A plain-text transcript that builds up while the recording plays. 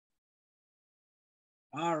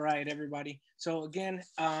All right, everybody. So again,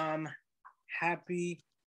 happy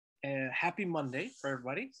happy Monday for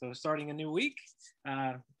everybody. So starting a new week.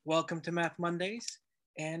 Uh, Welcome to Math Mondays.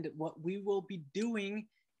 And what we will be doing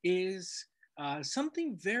is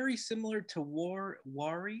something very similar to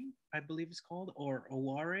Wari, I believe it's called, or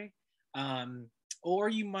Oware. Um, or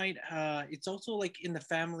you might. It's also like in the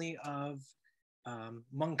family of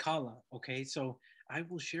Mancala. Okay, so I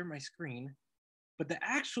will share my screen, but the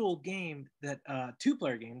actual game that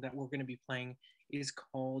two-player game that we're going to be playing is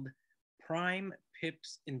called Prime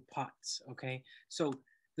Pips in Pots. Okay, so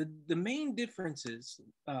the main differences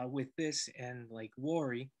with this and like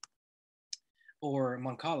Wari or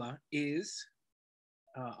Mancala is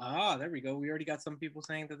there we go. We already got some people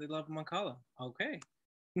saying that they love Mancala. Okay.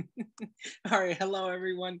 All right, hello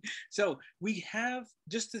everyone. So we have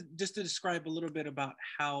just to describe a little bit about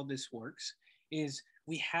how this works is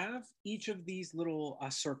we have each of these little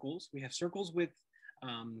circles. We have circles with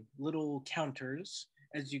little counters,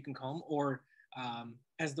 as you can call them, or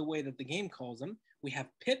as the way that the game calls them. We have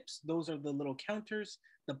pips. Those are the little counters.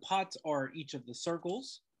 The pots are each of the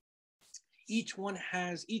circles. Each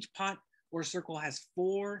pot or circle has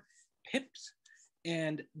four pips,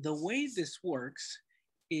 and the way this works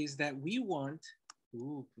is that we want.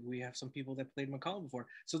 Ooh, we have some people that played Mancala before,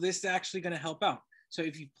 so this is actually going to help out. So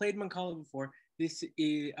if you've played Mancala before, this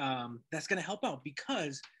is that's going to help out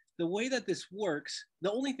because the way that this works,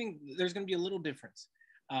 the only thing there's going to be a little difference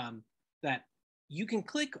um, that you can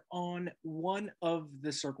click on one of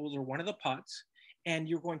the circles or one of the pots, and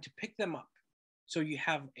you're going to pick them up. So you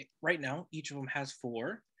have right now, each of them has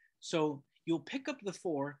four. So you'll pick up the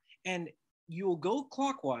four and you'll go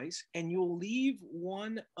clockwise and you'll leave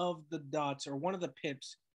one of the dots or one of the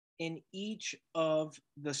pips in each of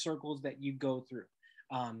the circles that you go through.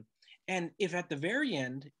 Um, and if at the very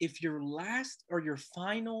end, if your last or your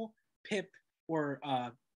final pip or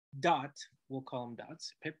dot, we'll call them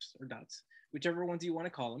dots, pips or dots, whichever ones you want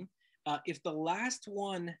to call them, if the last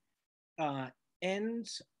one uh,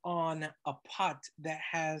 ends on a pot that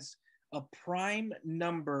has a prime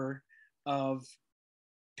number of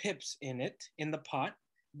pips in it in the pot,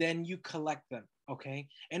 then you collect them. Okay.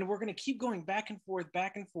 And we're going to keep going back and forth,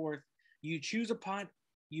 back and forth. You choose a pot,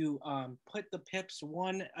 you put the pips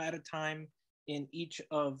one at a time in each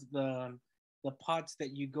of the pots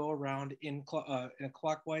that you go around in a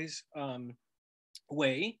clockwise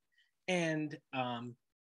way. And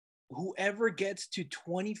whoever gets to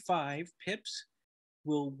 25 pips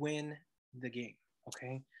will win the game.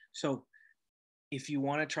 Okay. So if you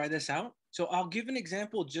want to try this out, so I'll give an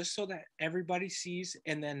example just so that everybody sees.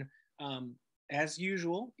 And then, as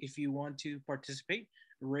usual, if you want to participate,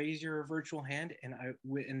 raise your virtual hand, and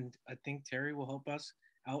I think Terry will help us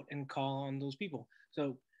out and call on those people.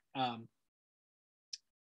 So um,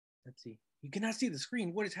 let's see. You cannot see the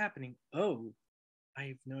screen. What is happening? Oh, I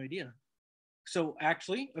have no idea. So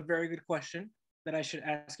actually, a very good question that I should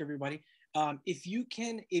ask everybody. If you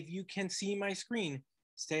can see my screen,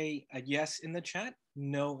 say a yes in the chat,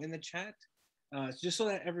 no in the chat, just so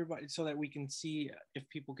that everybody, so that we can see if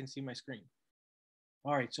people can see my screen.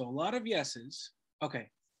 All right, so a lot of yeses. Okay,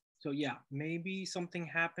 so yeah, maybe something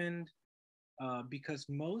happened because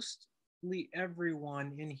mostly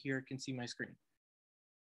everyone in here can see my screen.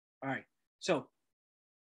 All right, so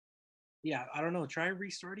yeah, I don't know. Try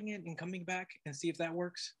restarting it and coming back and see if that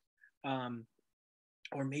works. Um,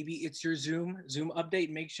 or maybe it's your Zoom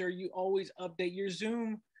update. Make sure you always update your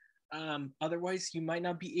Zoom. Otherwise, you might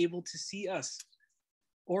not be able to see us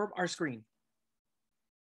or our screen.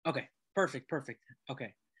 Okay, perfect.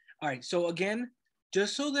 Okay, all right. So again,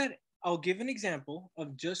 just so that I'll give an example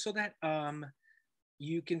of just so that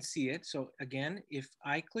you can see it. So again, if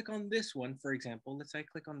I click on this one, for example, let's say I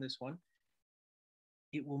click on this one,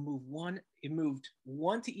 it will move one. It moved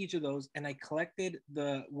one to each of those, and I collected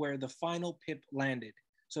the where the final pip landed.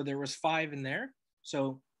 So there was five in there.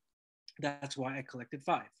 So that's why I collected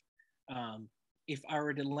five. If I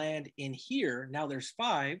were to land in here, now there's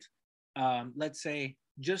five. Let's say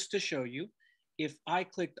just to show you, if I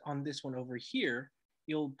clicked on this one over here,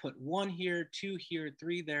 you'll put one here, two here,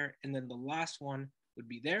 three there, and then the last one would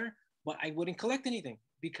be there. But I wouldn't collect anything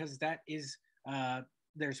because that is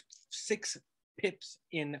there's six pips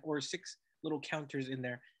in or six little counters in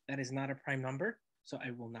there. That is not a prime number, so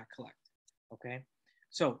I will not collect. Okay.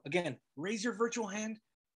 So again, raise your virtual hand.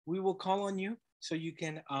 We will call on you so you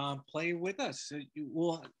can play with us. So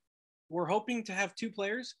we're hoping to have two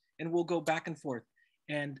players, and we'll go back and forth.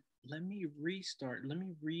 And let me restart. Let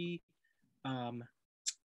me um,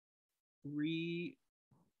 refresh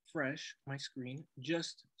my screen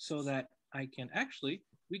just so that I can actually.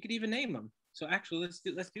 We could even name them. So actually,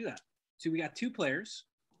 let's do that. So we got 2 players.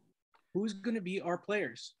 Who's going to be our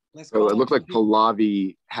players? Let's So call it looked like people.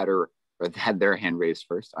 Pallavi had their hand raised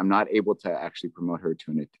first. I'm not able to actually promote her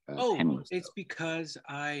to a panelist. It's because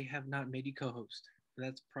I have not made you co-host.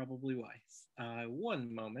 That's probably why.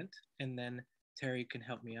 One moment, and then Terry can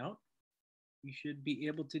help me out. You should be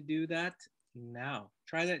able to do that now.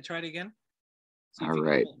 Try that. Try it again. See if All you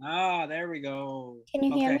right. can. There we go. Can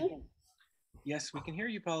you hear me? Yes, we can hear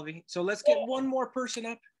you, Pallavi. So let's get one more person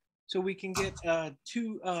up, so we can get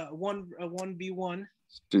 1v1.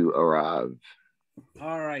 To Arav.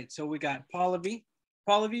 All right. So we got Pallavi.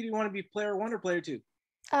 Pallavi, do you want to be player 1 or player 2?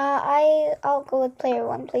 I'll go with player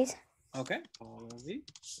 1, please. Okay, Pallavi.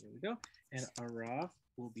 Here we go. And Arav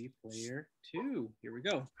will be player 2. Here we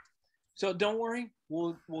go. So don't worry,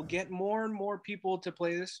 we'll get more and more people to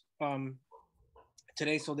play this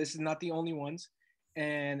today. So this is not the only ones,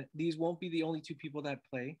 and these won't be the only 2 people that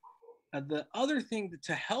play. The other thing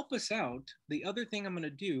to help us out, the other thing I'm going to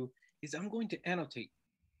do is I'm going to annotate,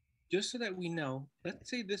 just so that we know. Let's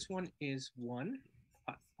say this one is 1,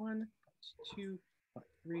 pot 1, pot 2, pot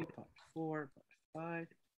 3, pot 4, pot 5.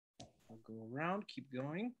 I'll go around, keep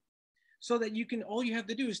going, so that you can. All you have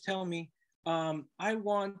to do is tell me. I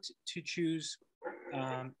want to choose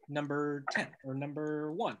number 10 or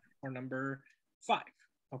number 1 or number 5.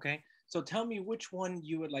 Okay, so tell me which one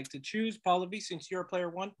you would like to choose. Pallavi, since you're a player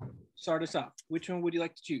 1, start us off. Which one would you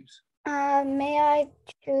like to choose? May I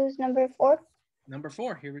choose number 4? Number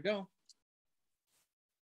 4, here we go.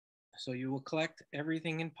 So you will collect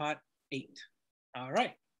everything in pot 8. All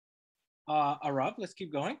right. Arav, let's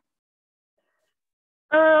keep going.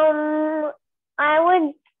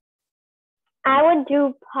 I would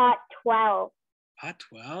do pot 12. Pot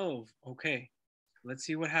 12. Okay. Let's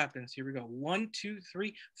see what happens. Here we go. 1, 2,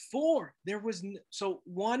 3, 4. There was so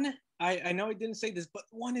 1. I know I didn't say this, but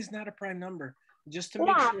 1 is not a prime number. Just to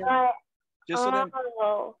make sure. But, just so that.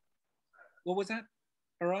 What was that,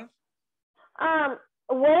 Arav?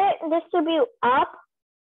 Would it distribute up?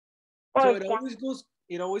 Or so down?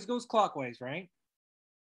 it always goes clockwise, right?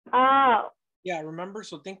 Oh. Yeah. Remember.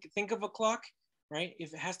 So think of a clock, right?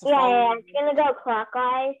 If it has to. Yeah. It's gonna go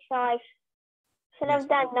clockwise. So I should have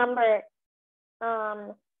done number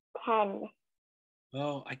 10.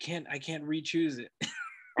 Oh, I can't re-choose it.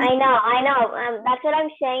 I know. That's what I'm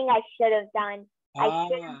saying. I should have done. I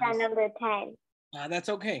should have done number 10. That's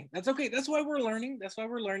okay. That's okay. That's why we're learning.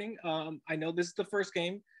 I know this is the first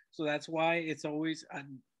game, so that's why it's always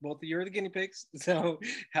both of you are the guinea pigs. So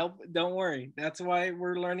don't worry. That's why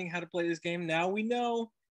we're learning how to play this game. Now we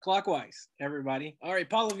know clockwise, everybody. All right,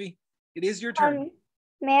 Pallavi, it is your turn.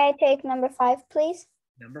 May I take number 5, please?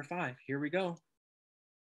 Number 5. Here we go.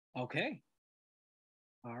 Okay.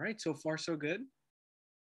 All right. So far, so good.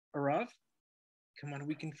 Arav, come on.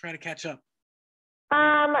 We can try to catch up.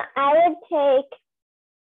 I would take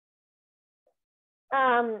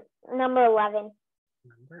number 11.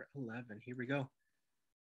 Number 11. Here we go.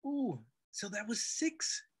 Ooh. So that was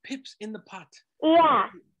 6 pips in the pot. Yeah.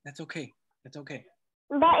 That's okay. That's okay.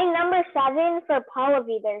 But in number 7 for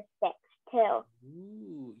Pallavi, there's 6 too.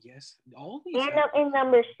 Ooh, yes. All these. And in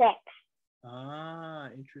number 6.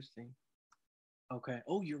 Interesting. Okay.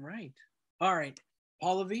 Oh, you're right. All right.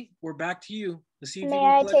 Pallavi, we're back to you. Let's see if May you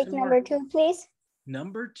can I collect take some number more. 2, please?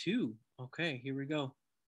 Number 2. Okay, here we go.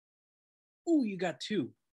 Ooh, you got 2.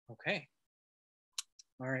 Okay.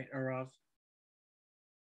 All right, Arav.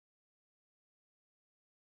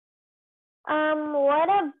 What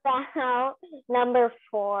about number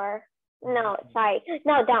 4? No, sorry.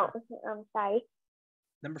 No, don't. I'm sorry.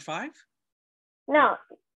 Number 5? No.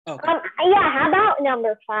 Okay. Yeah, how about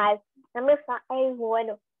number 5? Number 5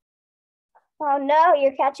 would. Oh no,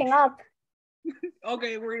 you're catching up.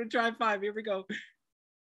 Okay, we're gonna try 5. Here we go.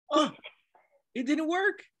 Oh, it didn't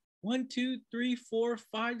work. 1, 2, 3, 4,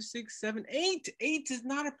 5, 6, 7, 8. 8 is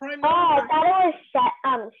not a prime number. Oh, I thought it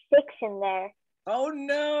was 6 in there. Oh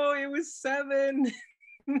no, it was 7.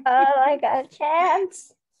 Oh, I got a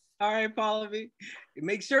chance. All right, Pallavi.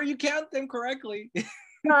 Make sure you count them correctly.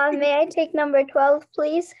 May I take number 12,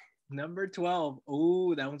 please? Number 12.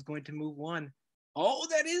 Oh, that one's going to move 1. Oh,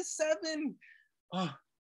 that is 7. Oh,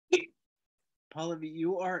 Pallavi,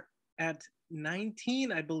 you are at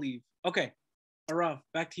 19, I believe. Okay, Arav,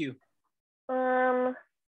 back to you. How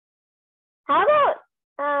about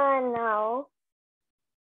no?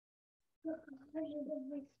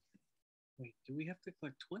 Wait, do we have to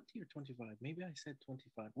collect 20 or 25? Maybe I said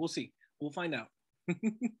 25. We'll see. We'll find out.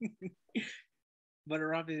 But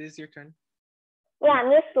Arav, it is your turn. Yeah,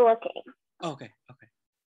 I'm just looking. Okay.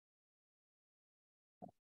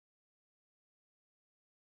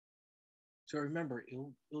 So remember,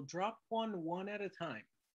 it'll drop one at a time.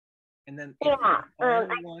 And then Yeah.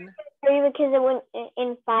 final one. 3 because it would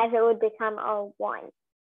in 5 it would become a 1.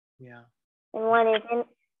 Yeah. And 1 is in,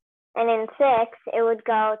 and in 6 it would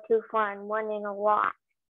go too far and 1 in a lot.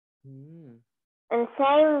 Mm. And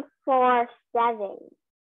same for 7.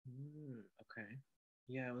 Okay.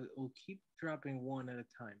 Yeah, we'll keep dropping one at a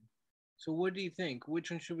time. So what do you think?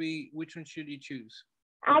 Which one should you choose?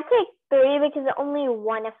 I take 3 because only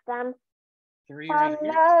one of them. 3 Oh right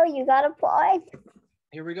here. no, you got a point.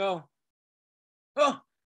 Here we go. Oh,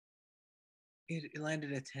 it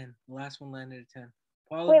landed at 10. The last one landed at 10.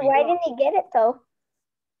 Paula, Wait, why didn't he get it though?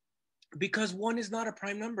 because 1 is not a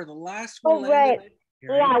prime number. The last Oh, one landed. right.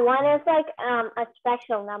 Yeah, 1 is like a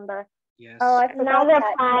special number. Yes. Oh, I forgot Not a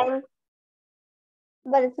that. prime.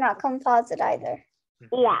 But it's not composite either.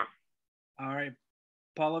 Yeah. All right.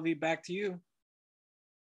 Paula, back to you.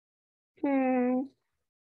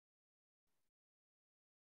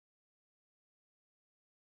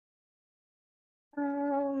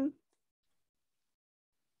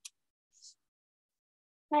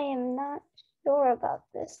 I am not sure about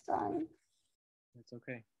this one. That's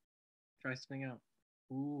okay. Try something out.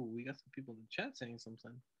 Ooh, we got some people in the chat saying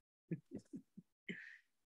something.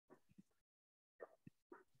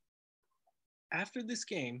 After this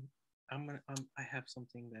game, I have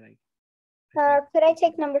something that I Could I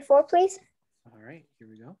take number 4, please? All right, here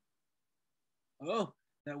we go. Oh,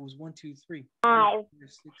 that was 1, 2, 3. 5.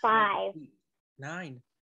 6, 5. 7, 8, 9.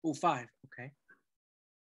 Oh, 5. Okay.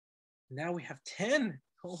 Now we have 10.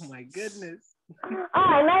 Oh my goodness. Oh,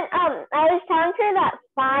 I meant I was telling her that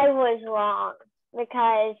 5 was wrong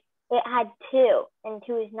because it had 2 and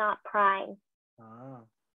 2 is not prime. Ah.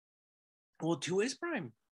 Well, 2 is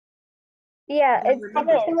prime. Yeah, I it's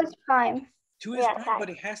remember. 2 is prime. 2 is Yeah, prime, sorry. but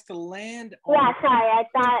it has to land on. Yeah, sorry, I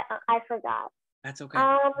thought I forgot. That's okay.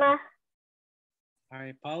 Um, All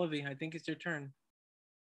right, Pallavi, I think it's your turn.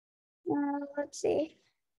 Let's see.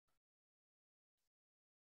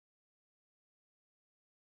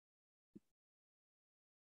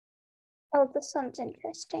 Oh, this one's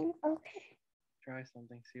interesting. Okay. Try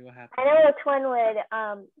something, see what happens. I know which one would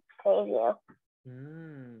save you.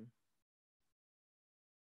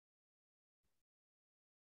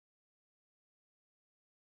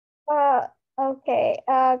 Okay.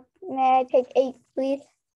 May I take 8, please?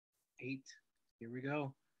 8. Here we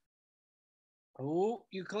go. Oh,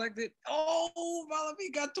 you collected. Oh,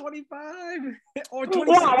 Pallavi got 25 or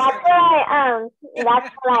 26. Yeah,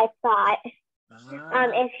 that's what I thought.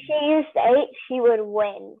 If she used 8, she would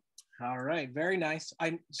win. All right, very nice.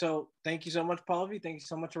 So thank you so much, Pallavi. Thank you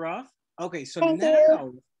so much, Raf. Okay, so Thank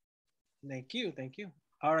now, thank you.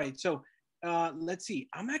 All right, so let's see.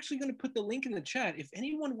 I'm actually going to put the link in the chat. If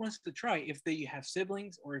anyone wants to try, if they have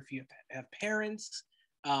siblings or if you have parents,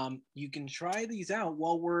 you can try these out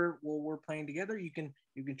while we're playing together. You can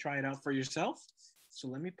try it out for yourself. So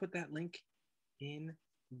let me put that link in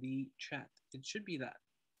the chat. It should be that.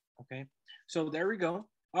 Okay, so there we go.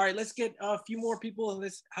 All right, let's get a few more people.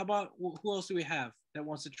 How about, who else do we have that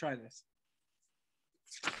wants to try this?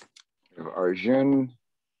 We have Arjun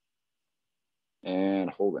and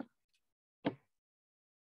Holden.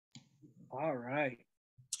 All right.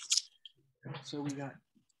 So we got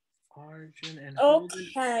Arjun and Holden.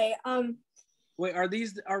 Okay. Wait,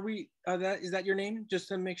 is that your name? Just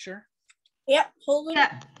to make sure. Yep. Holden.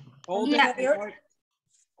 Yeah. Holden. Yeah.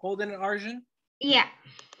 Holden and Arjun. Yeah.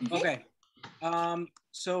 Okay.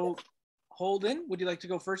 So Holden, would you like to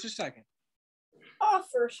go first or second?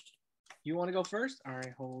 First. You want to go first? All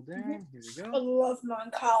right, Holden. Here we I go. love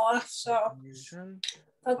Mancala, so Arjun.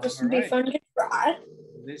 thought this All would be right. fun to try.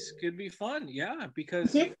 This could be fun, yeah,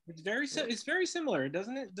 because it's very similar,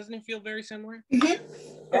 doesn't it? Doesn't it feel very similar?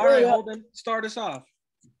 All right, Holden, start us off.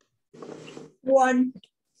 1.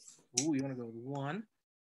 Ooh, you want to go with 1?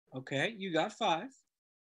 Okay, you got 5.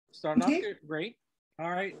 Starting off great.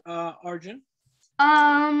 All right, Arjun.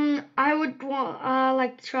 I would want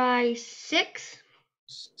like to try 6.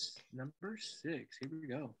 Number 6. Here we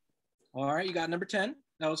go. All right, you got number 10.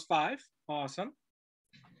 That was 5. Awesome.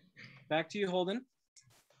 Back to you, Holden.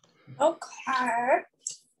 Okay.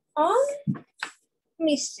 Let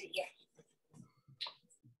me see.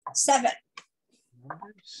 7.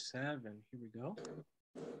 Number 7. Here we go.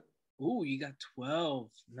 Ooh, you got 12.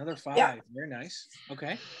 Another 5. Yeah. Very nice.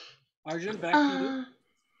 Okay. Arjun, back to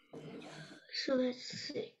you. So that's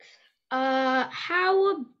 6.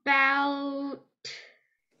 How about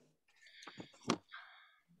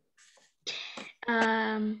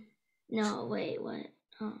no, wait, what?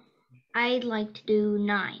 Oh, I'd like to do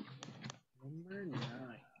 9. Number 9.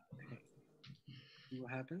 Okay. See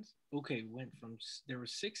what happens. Okay, went from, there were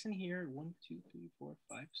 6 in here. 1, 2, 3, 4,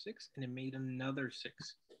 5, 6, and it made another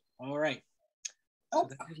 6. All right. So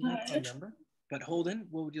that is not my number. But Holden,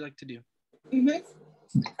 what would you like to do?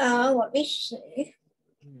 Let me see.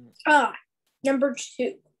 Hmm. Number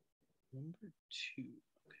 2. Number 2.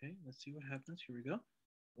 Okay, let's see what happens. Here we go.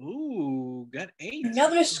 Ooh, got 8.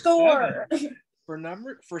 Another score.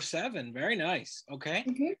 7. Very nice. Okay.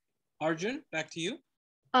 Arjun, back to you.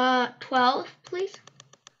 12, please.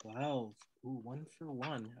 12. Ooh, 1 for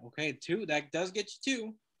 1. Okay, 2. That does get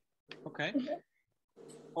you 2. Okay.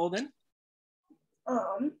 Holden.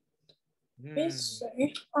 Let me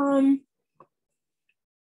see.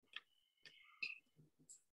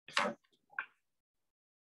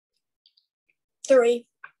 3.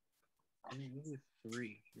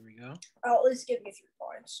 3. Here we go. I'll at least give you 3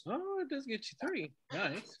 points. Oh, it does get you 3.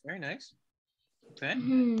 Nice. Very nice. Okay.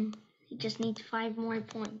 He just needs 5 more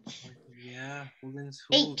points. Yeah. Holden's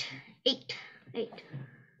 8. 8.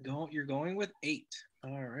 You're going with 8.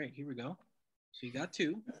 All right. Here we go. So you got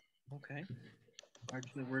 2. Okay.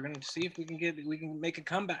 Arjun, we're gonna see if we can make a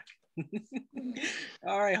comeback.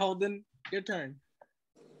 All right, Holden, your turn.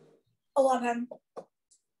 11.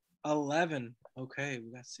 11. Okay,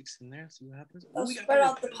 we got 6 in there. See what happens. I'll We got spread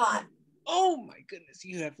out the pot. Oh my goodness,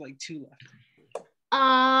 you have like 2 left.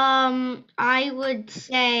 I would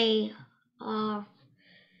say 4.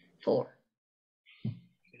 I'm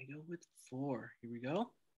gonna go with 4. Here we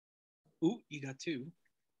go. Ooh, you got 2.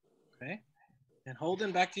 Okay. And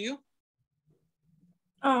Holden, back to you.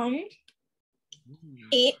 8. I'm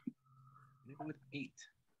gonna go with 8.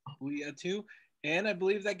 We got 2. And I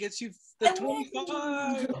believe that gets you the 25.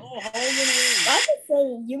 Oh, Holden wins. I could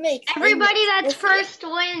say you make Everybody that's first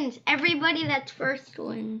wins. Everybody that's first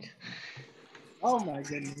wins. Oh my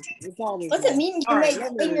goodness. It's all this What's it mean you make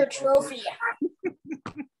finger trophy?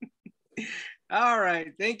 All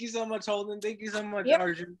right. Thank you so much, Holden. Thank you so much,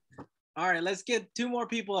 Arjun. All right, let's get 2 more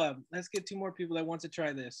people up. Let's get 2 more people that want to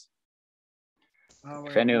try this. All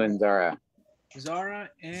right. Fenu and Zara. Zara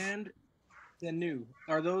and Danu.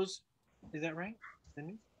 Are those, is that right?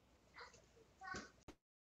 Danu?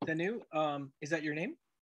 Danu, is that your name?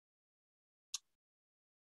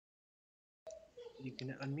 You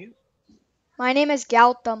can unmute. My name is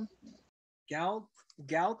Gautam. Gautam?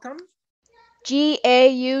 Gautham.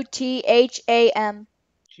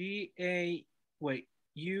 Wait,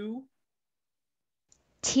 U?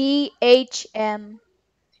 THM.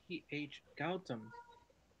 Gautam.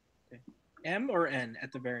 Okay. M or N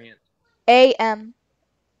at the very end? AM.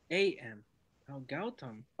 AM. Oh,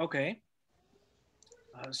 Gautam. Okay.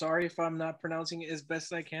 Sorry if I'm not pronouncing it as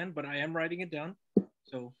best I can, but I am writing it down.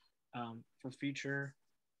 So for future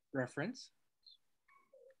reference.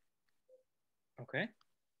 Okay.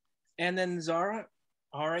 And then Zara.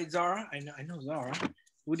 All right, Zara. I know Zara.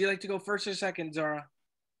 Would you like to go first or second, Zara?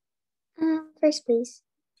 First, please.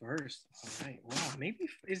 First. All right. Wow. Maybe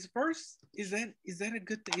is first. Is that a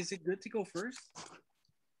good thing? Is it good to go first?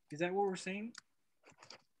 Is that what we're saying?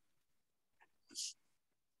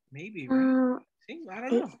 Maybe. Right? I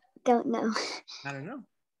don't know. Don't know. I don't know.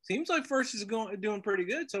 Seems like first is doing pretty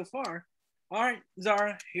good so far. All right,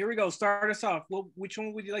 Zara. Here we go. Start us off. Well, which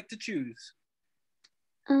one would you like to choose?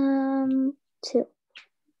 2.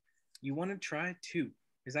 You want to try 2.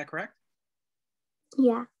 Is that correct?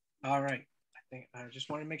 Yeah. All right. I just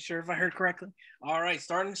want to make sure if I heard correctly. All right,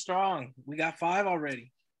 starting strong. We got 5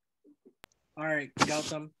 already. All right,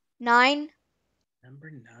 Gautam. 9.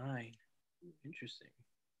 Number 9. Interesting.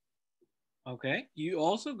 Okay, you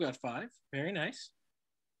also got 5. Very nice.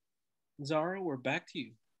 Zara, we're back to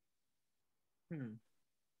you.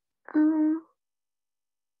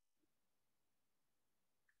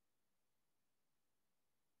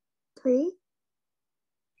 3.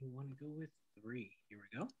 You want to go with 3. Here we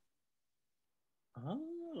go.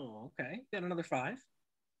 Oh, okay. Got another 5.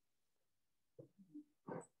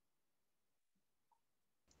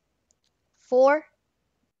 4.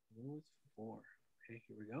 4. Okay,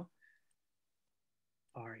 here we go.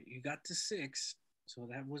 All right, you got to 6. So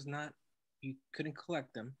that was not, you couldn't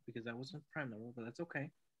collect them because that wasn't prime number, but that's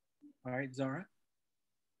okay. All right, Zara.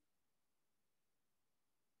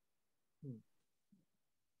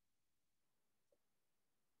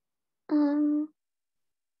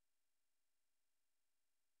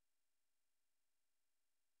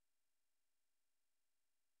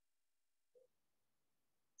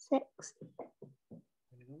 6. I'm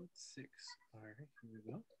gonna go with 6. All right, here we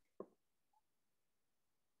go.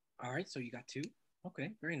 All right, so you got 2.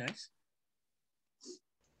 Okay, very nice.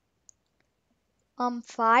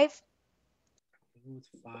 5. With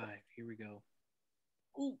 5. Here we go.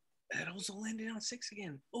 Oh, that also landed on 6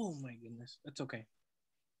 again. Oh my goodness. That's okay.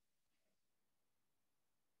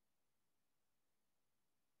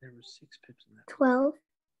 There were 6 pips in that. 12.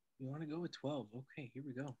 You want to go with 12. Okay, here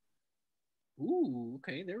we go. Ooh,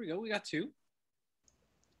 okay, there we go. We got 2.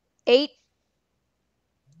 8.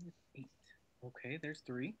 8. Okay, there's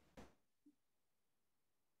 3.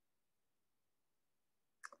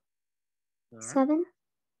 All right, 7.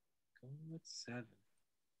 going with 7.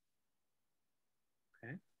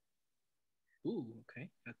 Okay. Ooh, okay,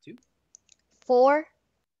 got 2. 4.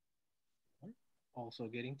 Also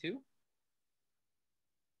getting 2.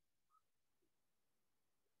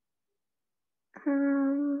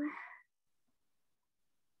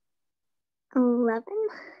 11.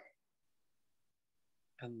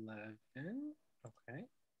 11. Okay.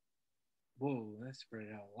 Whoa, that spread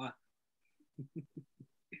it out a lot.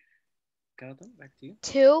 Got them. Back to you.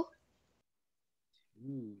 2. 2.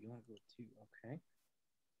 You want to go with 2. Okay.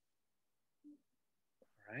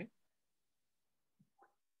 All right.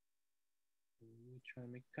 Try to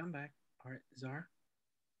make a comeback. All right, Zara.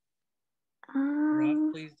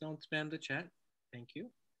 Rob, please don't spam the chat. Thank you.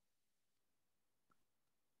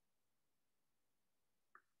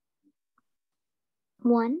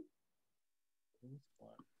 1. 1.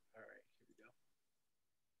 All right, here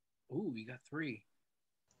we go. Ooh, we got 3.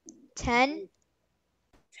 10.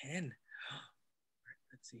 10. All right,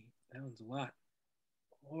 let's see. That one's a lot.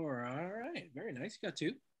 All right, very nice. You got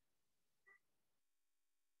 2.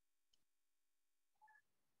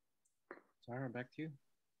 Zara, back to you.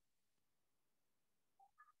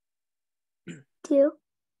 2.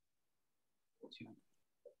 2.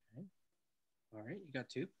 Okay. All right, you got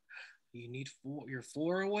 2. You need 4. You're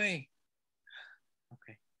 4 away.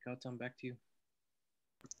 Okay, Kautam, back to you.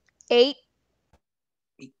 8.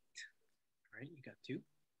 8. All right, you got 2.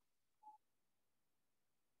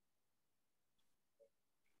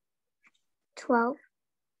 12.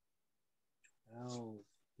 12.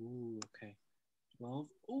 Ooh, okay. 12.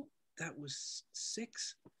 Oh, that was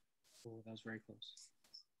 6. Oh, that was very close.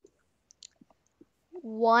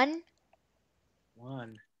 1.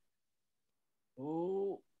 1.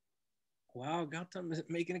 Oh, wow. Gautam is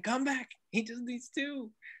making a comeback. He just needs 2.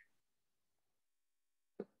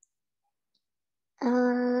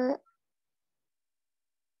 2.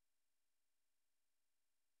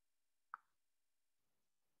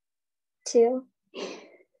 2.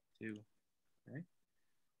 Okay.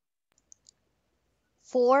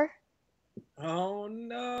 4. Oh,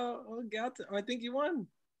 no. Oh, Gautam, I think you won.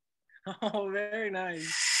 Oh, very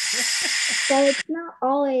nice. So it's not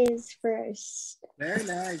always first. Very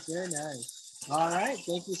nice, very nice. All right,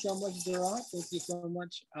 thank you so much, Duran. Thank you so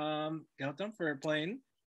much, Gautam, for playing.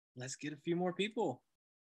 Let's get a few more people.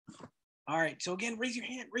 All right, so again, raise your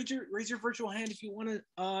hand, raise your virtual hand if you want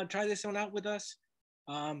to try this one out with us.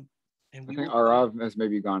 And I think Arav has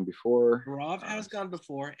maybe gone before. Arav has gone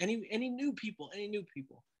before. Any new people? Any new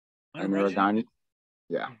people? And Rajani,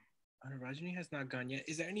 yeah. Rajani has not gone yet.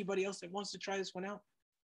 Is there anybody else that wants to try this one out?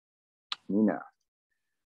 Nina.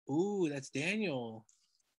 Ooh, that's Daniel.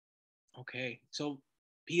 Okay, so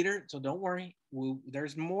Peter, so don't worry.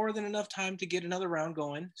 There's more than enough time to get another round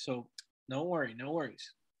going. So don't worry, no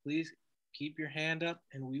worries. Please keep your hand up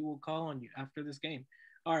and we will call on you after this game.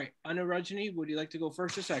 All right, Rajani, would you like to go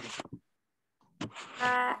first or second?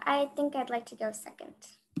 I think I'd like to go second.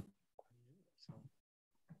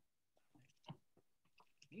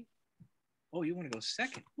 Oh, you want to go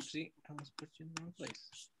second? See, I almost put you in the wrong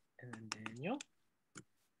place. And then Daniel.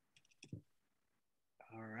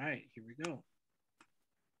 All right, here we go.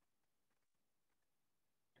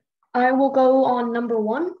 I will go on number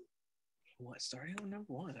 1. What? Starting on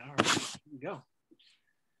number 1. All right, here we go.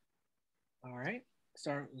 All right,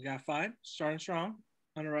 we got 5. Starting strong.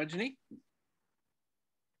 Rajani.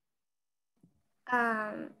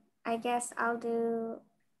 I guess I'll do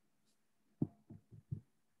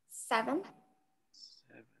 7.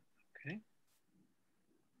 7. Okay.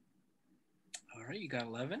 All right, you got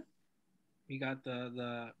 11. You got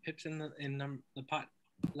the pips in the pot.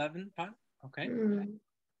 11 pot. Okay.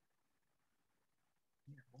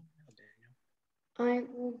 I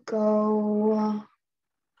will go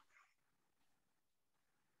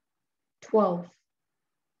 12.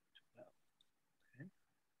 Okay.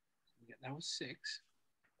 That was 6.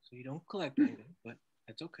 So you don't collect anything, but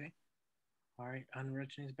that's okay. All right,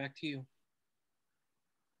 Rajani, is back to you.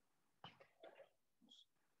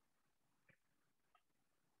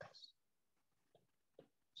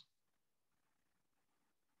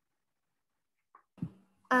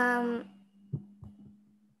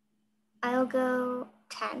 I'll go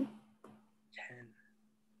 10. 10.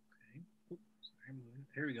 Okay. Oops, sorry,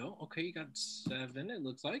 there we go. Okay, you got 7, it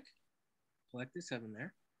looks like. Collected 7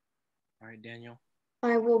 there. All right, Daniel.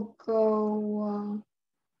 I will go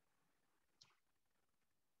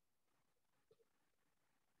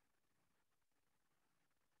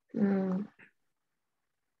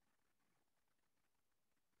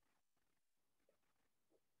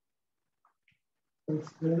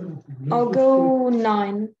I'll go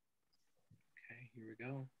 9. Okay, here we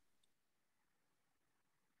go.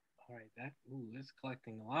 All right, that's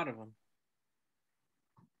collecting a lot of them.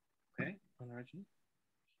 Okay, on Reggie.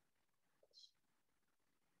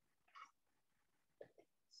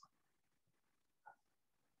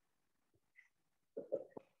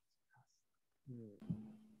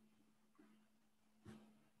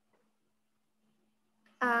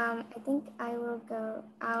 I think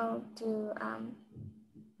I'll do,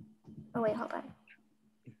 oh wait, hold on.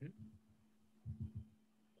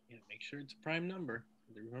 Yeah, make sure it's a prime number.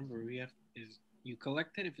 Remember, you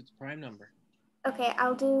collect it if it's a prime number. Okay,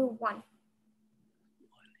 I'll do 1.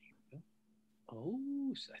 Oh,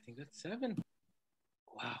 I think that's 7.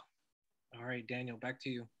 Wow. All right, Daniel, back to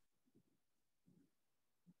you.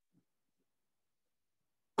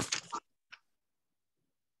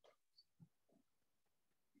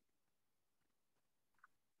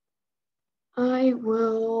 I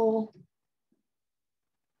will.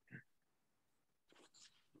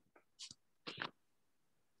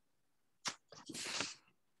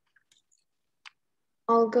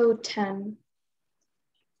 I'll go 10. All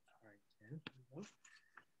right, 10.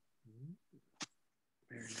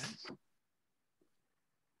 Very nice.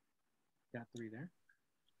 Got 3 there.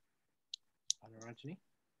 Anurajini.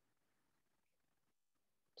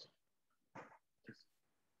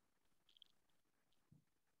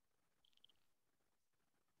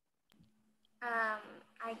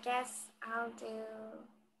 I guess I'll do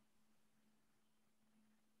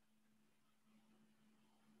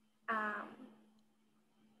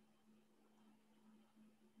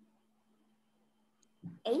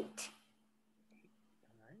 8. All right,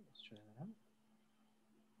 let's try that out.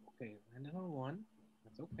 Okay, landed on 1.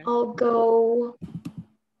 That's okay. I'll go.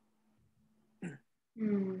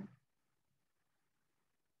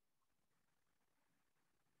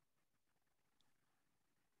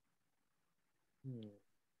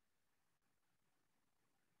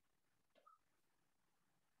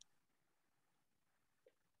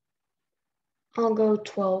 I'll go 12.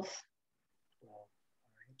 12. All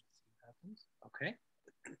right, let's see what happens. Okay.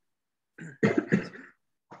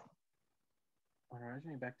 All right,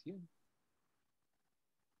 Rajani, back to you.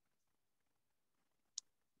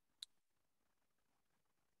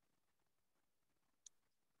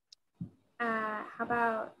 How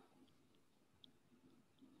about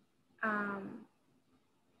 9.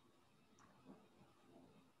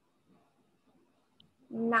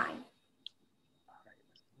 All right,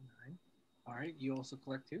 let's do 9. All right, you also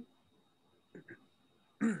collect 2.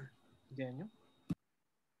 Daniel.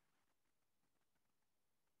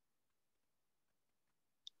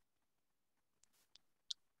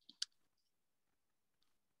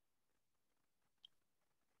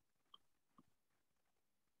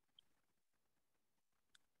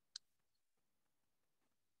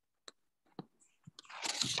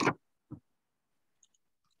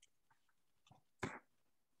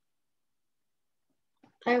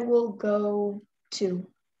 I will go 2. All right,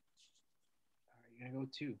 you're gonna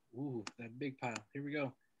go 2. Ooh, that big pile. Here we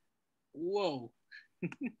go. Whoa.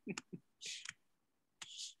 All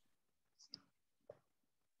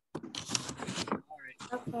right.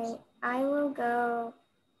 Okay, I will go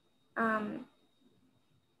 12,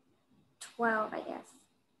 I guess.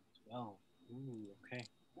 12. Ooh, okay.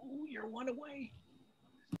 Ooh, you're 1 away.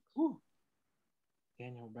 Ooh.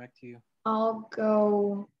 Daniel, back to you. I'll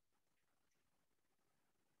go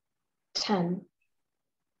 10.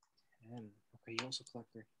 10. Okay, you also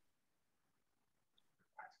collect 3.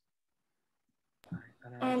 All right,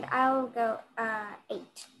 And I'll go 8.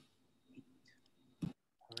 8. All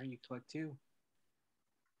right, you collect 2.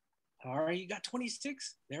 All right, you got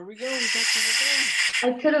 26. There we go. We got to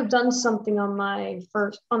I could have done something on my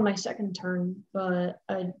second turn, but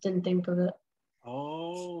I didn't think of it.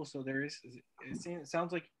 Oh, so there is. It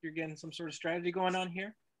sounds like you're getting some sort of strategy going on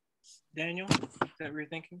here, Daniel. Is that what you're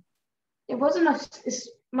thinking? It wasn't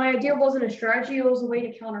my idea wasn't a strategy. It was a way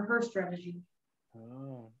to counter her strategy.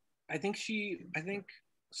 Oh, I think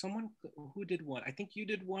someone who did 1. I think you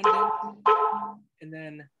did 1, and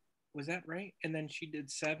then was that right? And then she did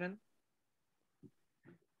 7.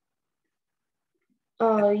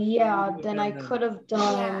 Yeah. Then I could have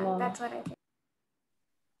done. Yeah, that's what I did.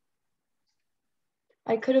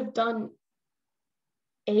 I could have done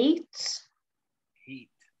 8. 8.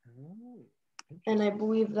 Oh, and I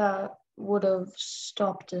believe that would have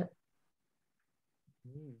stopped it.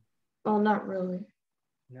 Well, not really.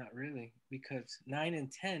 Not really, because 9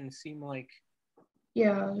 and 10 seem like.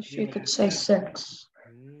 Yeah, she could say 6.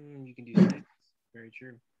 You can do 6. Very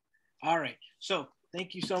true. All right. So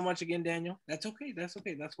thank you so much again, Daniel. That's okay. That's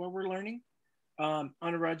okay. That's what we're learning on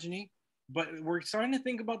Rajani. But we're starting to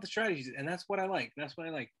think about the strategies, and that's what I like. That's what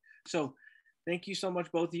I like. So thank you so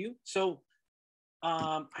much, both of you. So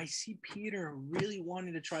I see Peter really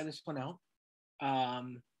wanted to try this one out.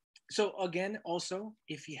 So again, also,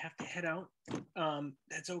 if you have to head out,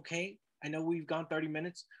 that's okay. I know we've gone 30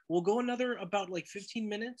 minutes. We'll go another about like 15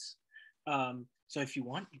 minutes. So if you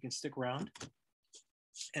want, you can stick around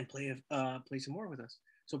and play some more with us.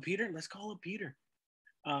 So Peter, let's call up Peter.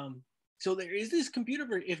 So there is this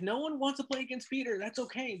computer. If no one wants to play against Peter, that's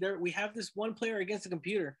okay. We have this one player against the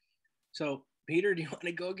computer. So Peter, do you want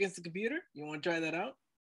to go against the computer? You want to try that out?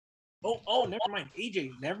 Oh, never mind.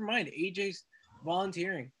 AJ, never mind. AJ's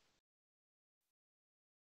volunteering.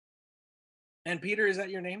 And Peter, is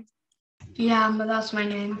that your name? Yeah, but that's my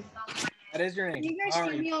name. That is your name. Can you guys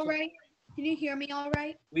hear me all right? Can you hear me all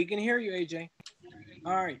right? We can hear you, AJ.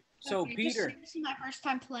 All right. So okay, Peter. This is my first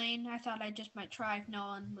time playing. I thought I just might try if no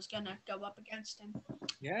one was gonna go up against him.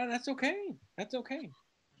 Yeah, that's okay. That's okay.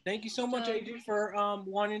 Thank you so much, AJ, for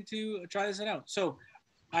wanting to try this out. So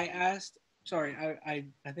I asked, sorry, I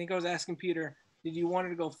think I was asking Peter, did you want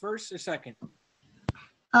to go first or second?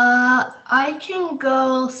 I can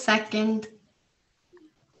go second.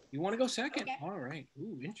 You want to go second? Okay. All right.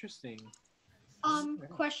 Ooh, interesting.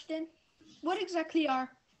 Question. What exactly are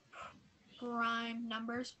prime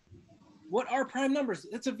numbers? What are prime numbers?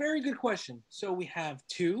 That's a very good question. So we have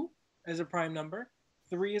 2 as a prime number,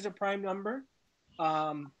 3 is a prime number.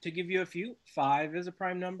 To give you a few, 5 is a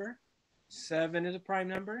prime number, 7 is a prime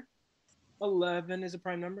number, 11 is a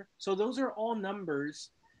prime number. So those are all numbers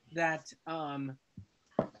that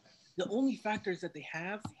the only factors that they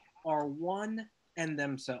have are 1 and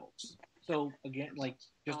themselves. So again, like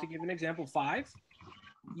just to give an example, 5,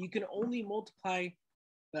 you can only multiply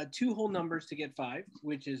 2 whole numbers to get 5,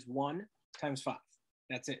 which is 1 times 5.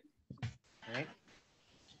 That's it. All right.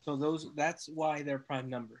 So that's why they're prime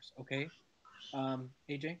numbers. Okay.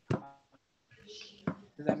 AJ,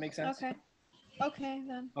 does that make sense? Okay. Okay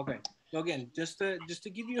then. Okay. So again, just to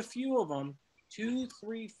give you a few of them, 2,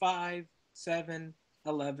 3, 5, 7,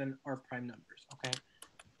 11 are prime numbers. Okay.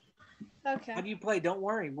 Okay. How do you play? Don't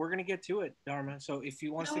worry, we're gonna get to it, Dharma. So if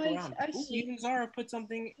you want to stick around, I see. even Zara put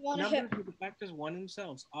something numbers with the factors 1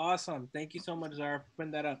 themselves. Awesome. Thank you so much, Zara, for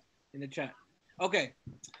putting that up in the chat. Okay.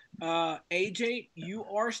 AJ, you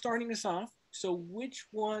are starting us off. So which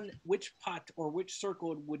pot or which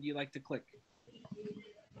circle would you like to click?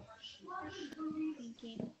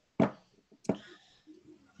 Thinking.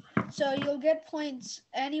 So you'll get points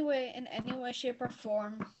anyway, in any way, shape, or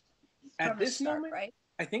form. At this start, moment, right?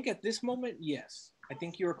 I think at this moment, yes. I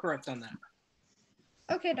think you are correct on that.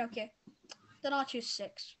 Okay. Then I'll choose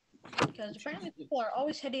 6 because apparently people are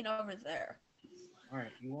always heading over there. All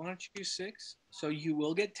right, you want to choose 6, so you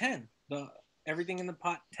will get 10. Everything in the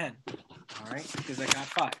pot 10. All right, because I got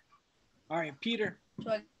 5. All right, Peter.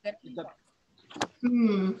 So I get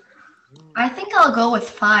I think I'll go with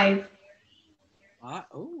 5.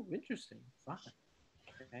 Oh, interesting. 5.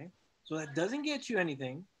 Okay, so that doesn't get you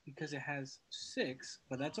anything because it has 6,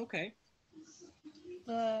 but that's okay.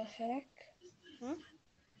 The heck? Huh?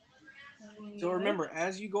 So remember,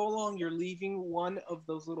 as you go along, you're leaving one of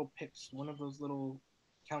those little pips, one of those little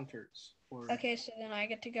counters. Okay, so then I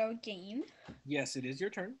get to go again. Yes, it is your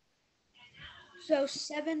turn. So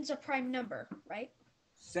 7's a prime number, right?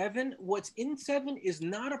 7. What's in 7 is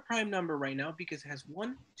not a prime number right now because it has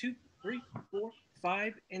 1, 2, 3, 4,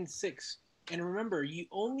 5, and 6. And remember, you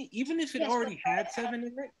only, even if it already had 7 in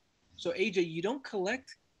it. So AJ, you don't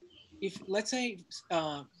collect. If let's say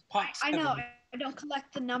pot 7. I know. I don't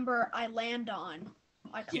collect the number I land on.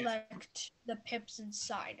 I collect the pips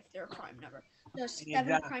inside if they're a prime number. So 7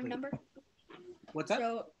 a prime number. What's that?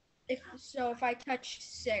 So if I touch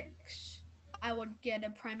 6, I would get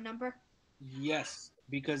a prime number. Yes,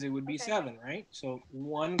 because it would be 7, right? So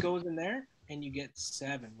 1 goes in there and you get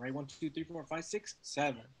 7, right? 1, 2, 3, 4, 5, 6,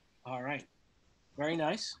 7. All right. Very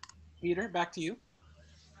nice. Peter, back to you.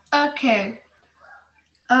 Okay.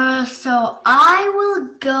 So I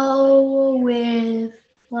will go with,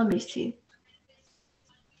 let me see.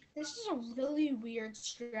 This is a really weird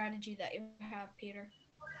strategy that you have, Peter.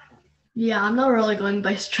 Yeah, I'm not really going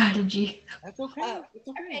by strategy. That's okay. That's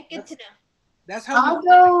okay. Okay, good to know. That's how I'll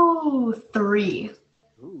go 3.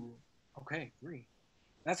 Ooh, okay, 3.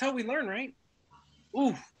 That's how we learn, right?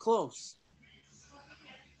 Ooh, close.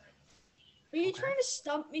 Are you trying to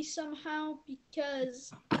stump me somehow?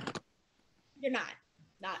 Because you're not.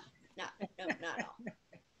 No, not at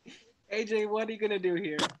all. AJ, what are you gonna do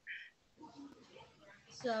here?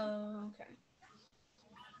 So, okay.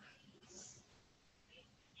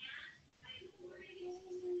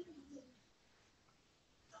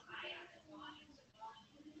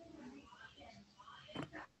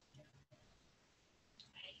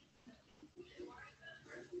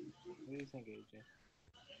 What do you think, AJ?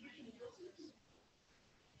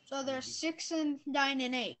 So there's 6 and 9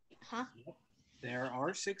 and 8, huh? Yep. There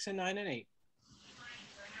are 6 and 9 and 8.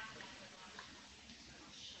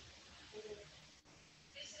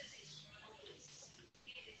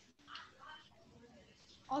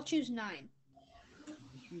 I'll choose 9.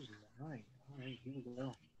 Choose 9. All right, here we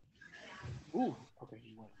go. Ooh, okay.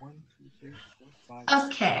 You went 1, 2, 3, 4, 5.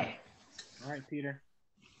 Okay. 6. All right, Peter.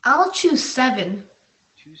 I'll choose 7.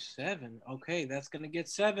 Choose 7. Okay, that's gonna get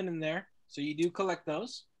 7 in there. So you do collect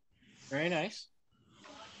those. Very nice.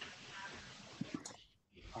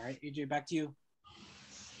 All right, AJ, back to you.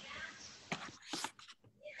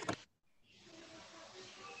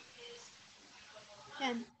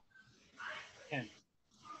 Ten. 10.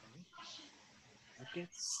 That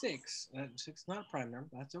gets 6. 6 not a prime number.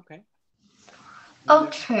 That's okay.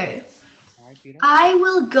 Okay. All right, Peter. I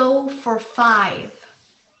will go for 5.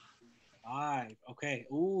 5. Okay.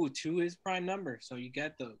 Ooh, 2 is prime number, so you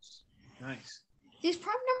get those. Nice. These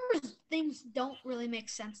prime numbers things don't really make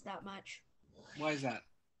sense that much. Why is that?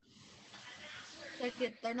 Like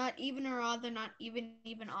they're not even or odd. They're not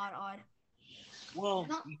even odd. Well,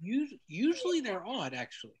 Not- usually they're odd,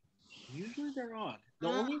 actually. Usually they're odd. The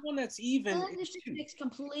only one that's even Well, is this just 2. makes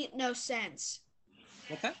complete no sense.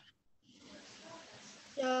 What's that?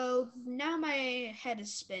 So now my head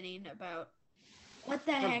is spinning about what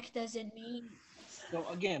the heck does it mean? So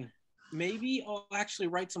again, maybe I'll actually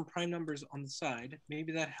write some prime numbers on the side.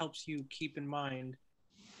 Maybe that helps you keep in mind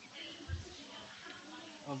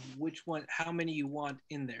of which one, how many you want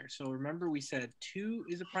in there. So remember we said 2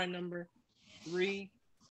 is a prime number, 3,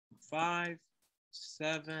 5,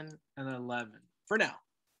 7, and 11 for now.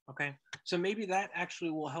 Okay. So maybe that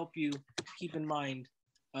actually will help you keep in mind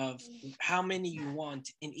of how many you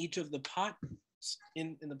want in each of the pots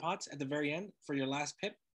in the pots at the very end for your last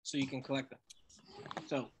pip, so you can collect them.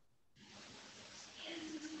 So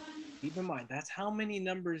keep in mind that's how many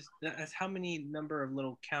number of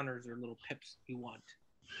little counters or little pips you want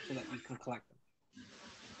so that you can collect them.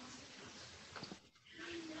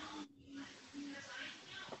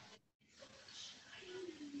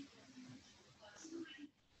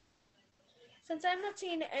 Since I'm not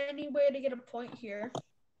seeing any way to get a point here.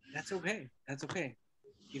 That's okay. That's okay.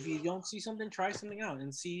 If you don't see something, try something out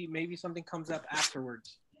and see maybe something comes up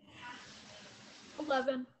afterwards.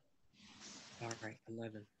 11. All right,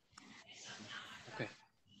 11. Okay.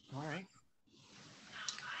 All right.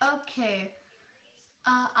 Okay.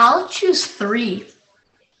 I'll choose 3.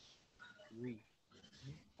 3.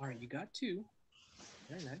 All right, you got 2.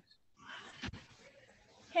 Very nice.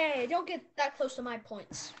 Hey, don't get that close to my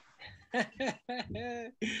points. That's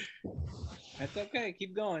okay.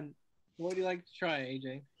 Keep going. What do you like to try,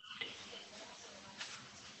 AJ?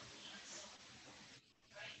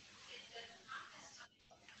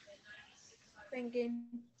 Thinking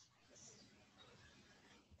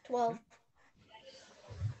 12.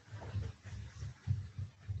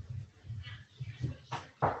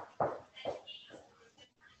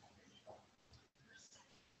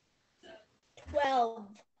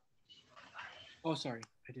 Oh, sorry.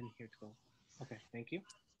 I didn't hear 12. Okay, thank you.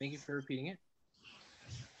 Thank you for repeating it.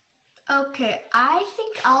 Okay, I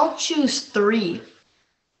think I'll choose 3.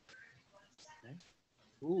 Okay.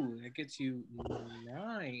 Ooh, that gets you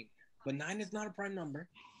 9. But 9 is not a prime number.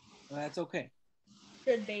 That's okay.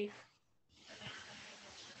 Should be.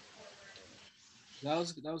 That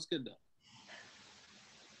was good though.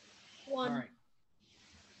 1. All right.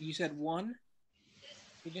 You said 1?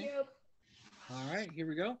 AJ? Yep. All right, here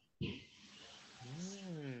we go.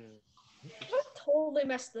 I totally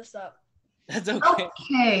messed this up. That's okay.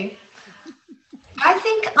 Okay. I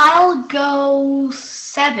think I'll go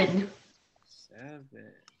 7.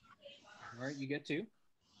 7. All right, you get 2.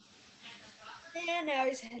 And now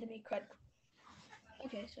he's ahead of me. Crud.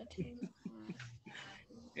 Okay, so 2.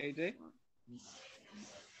 AJ?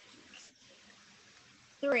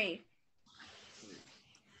 3.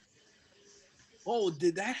 Oh,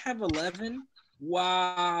 did that have 11?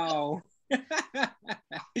 Wow.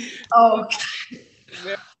 Oh.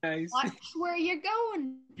 Very nice. Watch where you're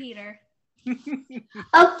going, Peter.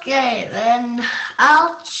 Okay, then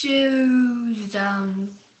I'll choose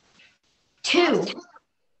 2.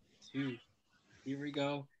 2. Here we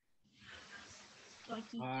go.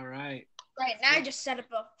 Donkey. All right. Right, now I just set up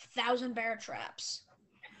 1,000 bear traps.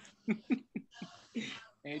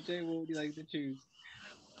 AJ, what would you like to choose?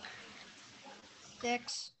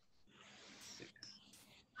 6. 6.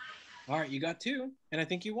 All right, you got 2, and I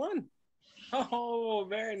think you won. Oh,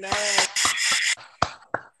 very nice.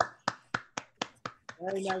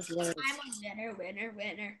 Very nice work. I'm a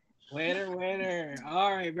winner. Winner, winner.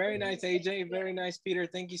 All right, very nice, AJ. Very nice, Peter.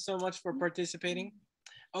 Thank you so much for participating.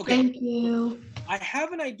 Okay, Thank you. I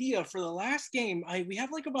have an idea for the last game. We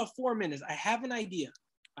have like about 4 minutes. I have an idea.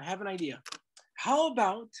 How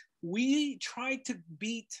about we try to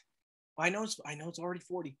beat? I know it's already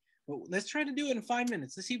 40, but let's try to do it in 5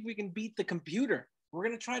 minutes. Let's see if we can beat the computer. We're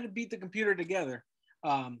gonna try to beat the computer together.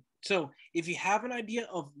 So if you have an idea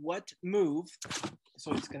of what move,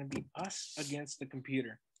 so it's gonna be us against the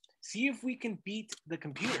computer. See if we can beat the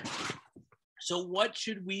computer. So what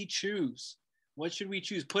should we choose? What should we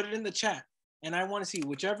choose? Put it in the chat. And I want to see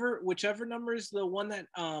whichever number is the one that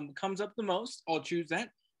comes up the most. I'll choose that,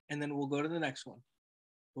 and then we'll go to the next one.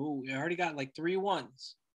 Oh, we already got like 3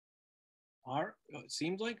 ones. All right, it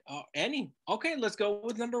seems like any. Okay, let's go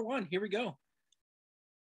with number 1. Here we go.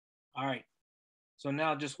 All right. So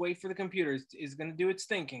now just wait for the computer. It's going to do its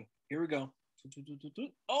thinking. Here we go.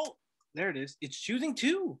 Oh, there it is. It's choosing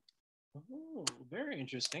 2. Oh, very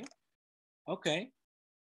interesting. Okay.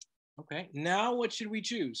 Now what should we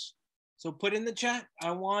choose? So put in the chat.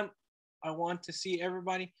 I want to see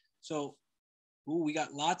everybody. So, we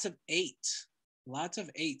got lots of 8s. Lots of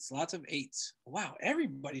 8s. Wow,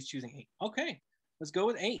 everybody's choosing 8. Okay, let's go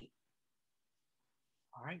with 8.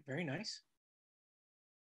 All right, very nice.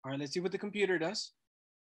 All right, let's see what the computer does.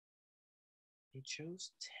 It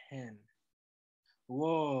chose 10.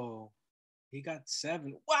 Whoa, he got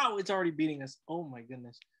 7. Wow, it's already beating us. Oh my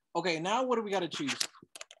goodness. Okay, now what do we got to choose?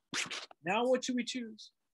 Now what should we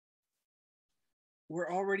choose?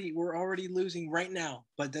 We're already losing right now,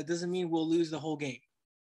 but that doesn't mean we'll lose the whole game.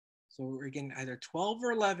 So we're getting either 12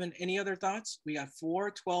 or 11. Any other thoughts? We got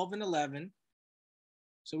 4, 12, and 11.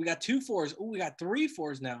 So we got 2 4s. Oh, we got 3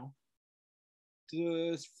 4s now.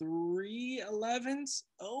 3 11s.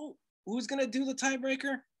 Oh, who's gonna do the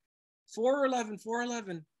tiebreaker? 4 or 11, 4 or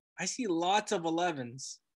 11. I see lots of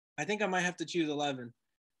 11s. I think I might have to choose 11.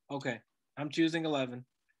 Okay, I'm choosing 11.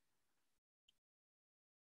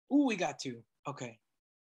 Ooh, we got 2. Okay,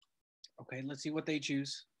 let's see what they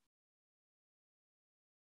choose.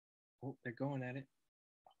 Oh, they're going at it.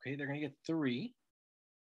 Okay, they're gonna get 3.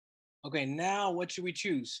 Okay, now what should we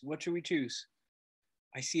choose?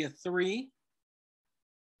 I see a 3.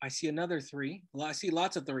 I see another 3. Well, I see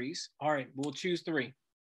lots of 3s. All right, we'll choose 3.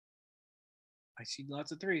 I see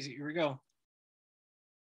lots of 3s. Here we go.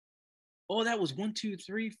 Oh, that was 1, 2,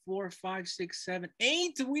 3, 4, 5, 6, 7,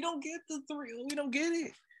 8. We don't get the 3. We don't get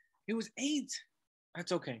it. It was 8.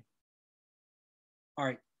 That's okay. All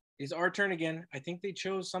right, it's our turn again. I think they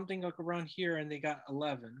chose something like around here and they got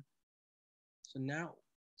 11. So now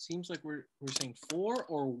seems like we're saying 4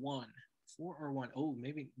 or 1. 4 or 1. Oh,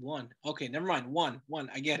 maybe 1. Okay, never mind. 1.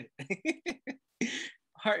 I get it.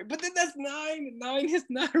 All right, but then that's 9. 9 is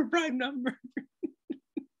not a prime number.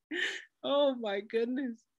 Oh my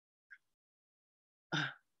goodness.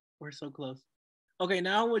 We're so close. Okay,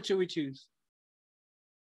 now what should we choose?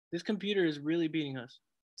 This computer is really beating us.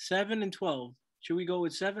 7 and 12. Should we go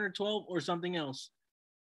with 7 or 12 or something else?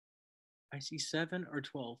 I see 7 or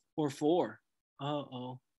 12 or 4.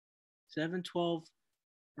 Uh-oh. 7, 12,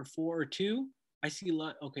 or 4 or 2. I see a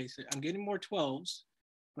lot. Okay, so I'm getting more 12s,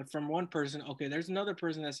 but from one person. Okay, there's another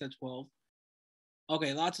person that said 12.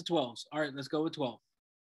 Okay, lots of 12s. All right, let's go with 12.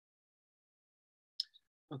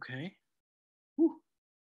 Okay. Whew.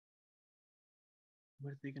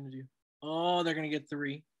 What are they going to do? Oh, they're going to get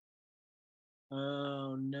 3.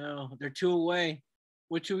 Oh, no. They're 2 away.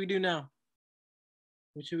 What should we do now?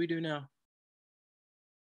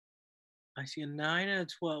 I see a 9 and a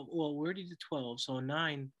 12. Well, where did the 12? So a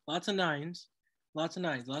 9. Lots of 9s.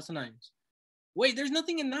 Wait, there's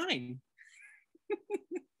nothing in 9.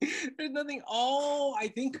 There's nothing. Oh, I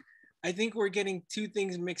think we're getting 2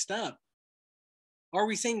 things mixed up. Are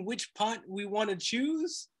we saying which pot we want to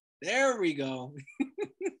choose? There we go.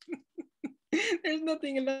 There's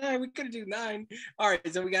nothing in 9. We could have chosen 9. All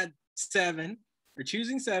right, so we got 7. We're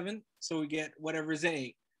choosing 7, so we get whatever's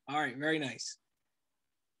 8. All right, very nice.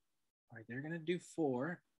 All right, they're gonna do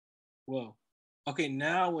 4. Whoa. Okay,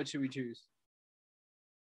 now what should we choose?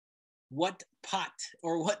 What pot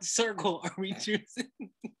or what circle are we choosing?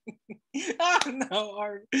 Oh no,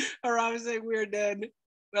 our Rob saying we're dead.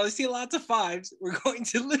 Well, I see lots of 5s. We're going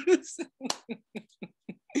to lose.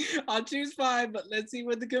 I'll choose 5, but let's see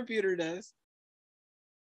what the computer does.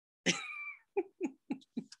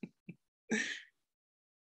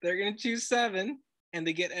 They're gonna choose 7, and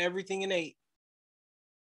they get everything in 8.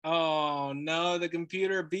 Oh no, the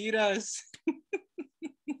computer beat us.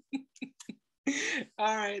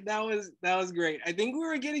 All right, that was great. I think we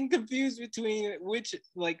were getting confused between which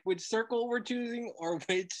circle we're choosing, or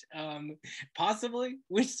which possibly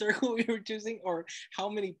which circle we were choosing, or how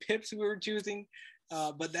many pips we were choosing.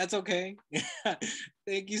 But that's okay.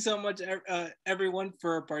 Thank you so much, everyone,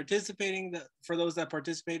 for participating. For those that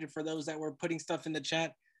participated, for those that were putting stuff in the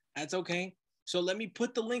chat, that's okay. So let me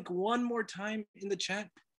put the link one more time in the chat,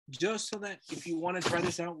 just so that if you want to try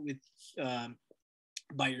this out with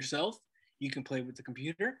by yourself, you can play with the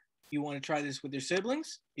computer. You want to try this with your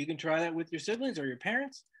siblings, you can try that with your siblings or your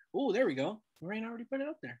parents. Oh, there we go. Lorraine already put it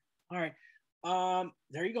up there. All right.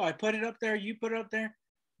 There you go. I put it up there. You put it up there.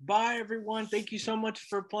 Bye, everyone. Thank you so much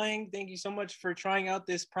for playing. Thank you so much for trying out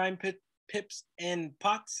this Prime Pips and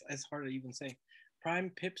Pots. It's hard to even say.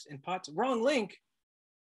 Prime Pips and Pots. Wrong link.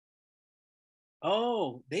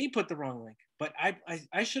 Oh, they put the wrong link. But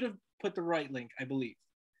I should have put the right link, I believe.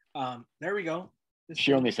 There we go.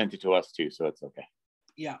 She only sent it to us too, so it's okay.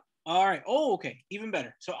 Yeah. All right. Oh, okay. Even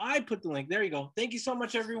better. So I put the link. There you go. Thank you so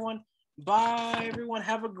much, everyone. Bye, everyone.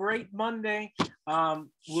 Have a great Monday.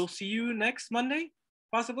 We'll see you next Monday,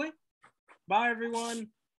 possibly. Bye, everyone.